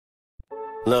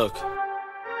Look,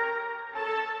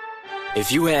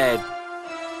 if you had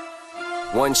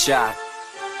one shot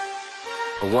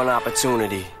or one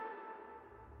opportunity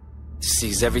to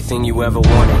seize everything you ever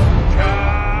wanted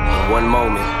in one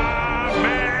moment,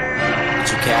 would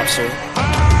you capture it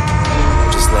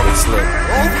or just let it slip?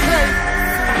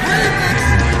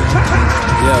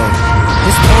 Yo,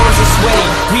 his palms are sweaty,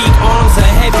 weak arms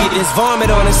are heavy. There's vomit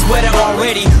on his sweater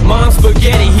already. Mom's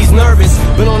spaghetti, he's nervous,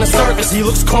 but on the surface he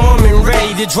looks calm and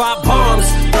ready to drop bombs.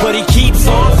 But he keeps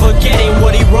on forgetting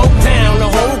what he wrote down. The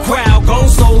whole crowd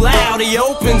goes so loud, he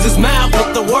opens his mouth,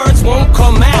 but the words won't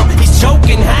come out. He's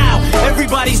choking how?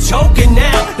 Everybody's choking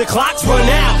now. The clock's run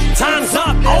out, time's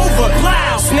up, over,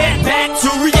 loud. Snap back to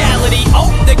reality. Oh,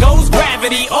 there goes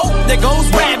gravity. Oh, there goes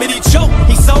gravity. Choke,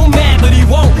 he's so mad but he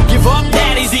won't give up.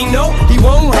 That is he know, he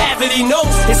won't have it, he knows.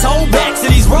 His whole back to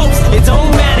these ropes, it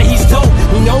don't matter, he's dope.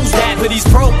 He knows that, but he's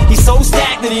broke. He's so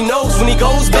stagnant, he knows when he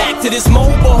goes back to this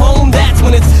mobile home, that's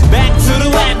when it's back to the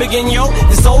lab again, yo.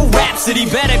 This old rhapsody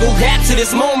better go capture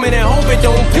this moment and hope it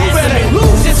don't pass him and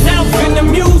lose yourself in the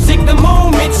music. The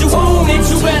moment you own it,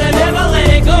 you better never let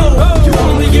it go. You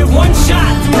only get one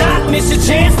shot, do not miss your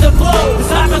chance to blow.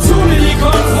 This opportunity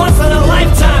comes once in a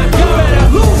lifetime. You better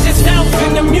lose yourself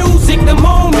in the music. The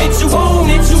moment you own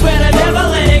it, you better never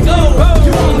let it go.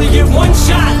 You only get one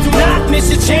shot, do not miss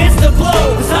your chance to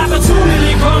blow. This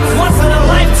opportunity comes once in a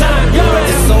lifetime.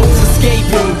 This soul's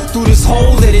escaping through this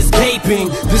hole that is gaping.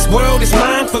 This world is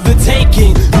mine for the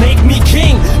taking. Make me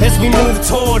king as we move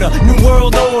toward a new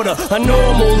world order. A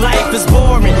normal life is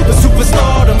boring, the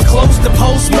superstardom's close to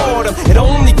postmortem. It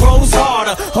only grows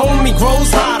harder, homie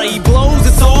grows hotter. He blows,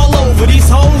 it's all over, these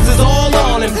hoes is all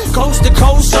on him. Coast to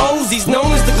coast shows, he's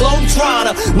known as the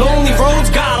globetrotter. Lonely roads,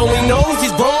 God only knows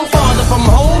he's grown farther from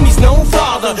home, he's no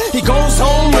father. He goes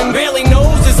home and barely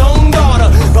knows his own daughter.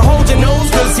 But hold your nose,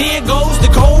 cause here goes the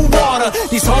cold water.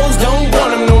 These hoes don't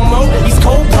want him no more, he's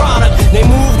cold product. They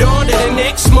moved on to the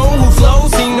next mo who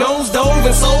flows. He knows dove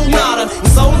and sold nada. And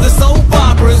so the soap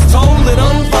opera is told, it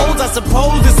unfolds. I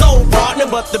suppose it's old partner,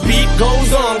 but the beat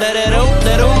goes on.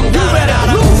 You better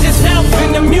lose yourself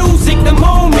in the music. The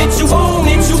moment you own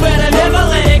it, you better never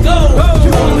let it go.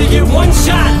 You only get one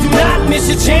shot, do not miss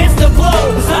your chance to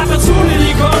blow. This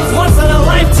opportunity comes once in a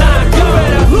lifetime. You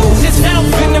better lose yourself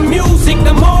in the music.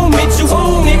 The moment you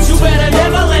own it, you better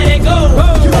never let it go.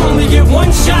 You only get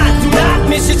one shot, do not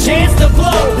miss your chance to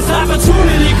blow. This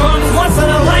opportunity comes once in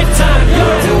a lifetime.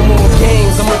 No more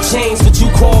games, I'ma change what you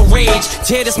call rage.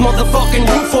 Tear this motherfucking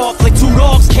roof off like two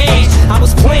dogs' cage. I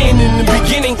was playing in the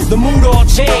beginning, the mood all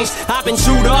changed. I've been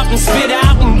chewed up and spit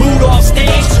out and booed off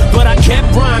stage, but I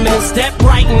kept rhyming and stepped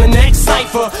right in the next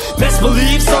cipher. Best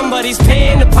believe somebody's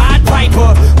paying the Pied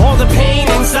Piper. All the pain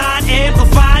inside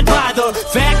amplified by the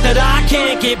fact that I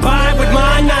can't get by with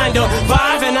my 9 to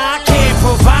 5, and I can't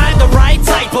provide the right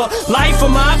type of life for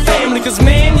my family. Cause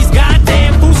man, these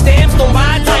goddamn food stamps don't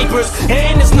buy diapers,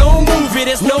 and there's no movie,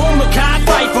 there's no Mackay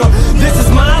Pfeiffer. This is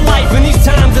my life and these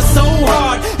times are so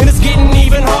hard, and it's getting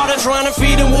even harder trying to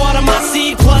feed and water my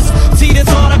seed. Plus, see this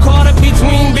order caught up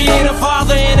between being a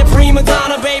father and a prima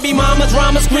donna. Baby mama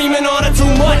drama screaming on it, too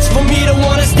much for me to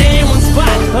wanna stay in one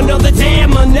spot. Another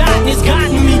damn monotony's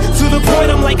gotten me to the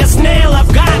point I'm like a snail.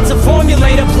 I've got to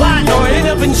formulate a plot